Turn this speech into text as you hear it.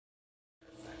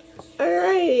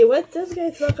Hey, what's up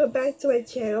guys, welcome back to my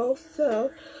channel.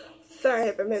 So, sorry I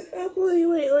haven't been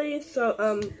uploading lately,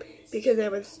 because I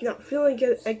was not feeling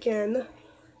good again.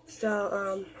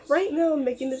 So, right now I'm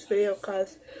making this video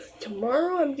because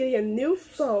tomorrow I'm getting a new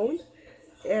phone,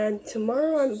 and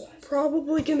tomorrow I'm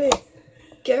probably gonna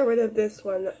get rid of this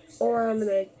one, or I'm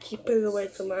gonna keep it away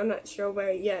somewhere. I'm not sure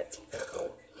where yet.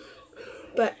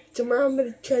 But tomorrow I'm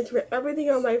gonna transfer everything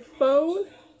on my phone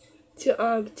to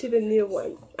the new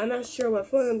one. I'm not sure what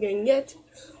phone I'm getting yet,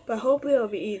 but hopefully it'll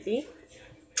be easy.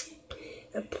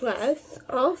 And plus,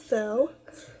 also,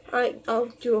 I'll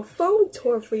do a phone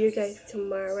tour for you guys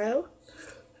tomorrow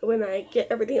when I get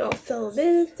everything all settled in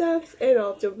and stuff, and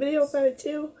I'll do a video about it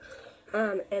too.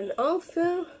 And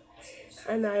also,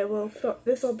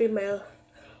 this will be my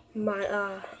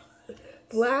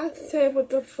last time with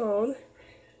the phone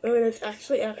when it's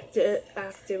actually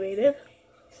activated.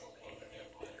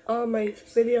 All my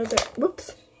videos are,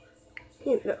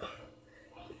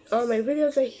 all my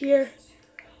videos are here,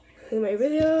 and my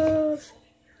videos,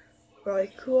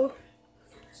 really cool.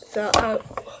 So, oh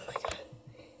my god.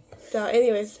 So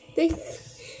anyways,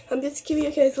 thanks. I'm just giving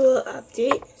you guys a little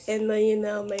update, and letting you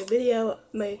know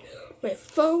my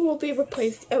phone will be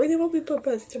replaced. Everything will be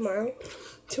replaced tomorrow.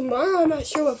 Tomorrow, I'm not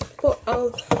sure what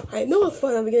phone, I know what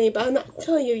phone I'm getting, but I'm not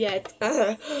telling you yet.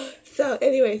 So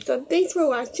anyway, so thanks for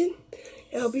watching.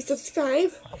 I hope you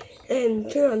subscribe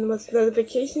and turn on the most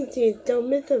notifications so you don't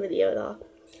miss a video at all.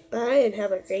 Bye and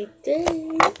have a great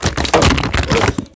day.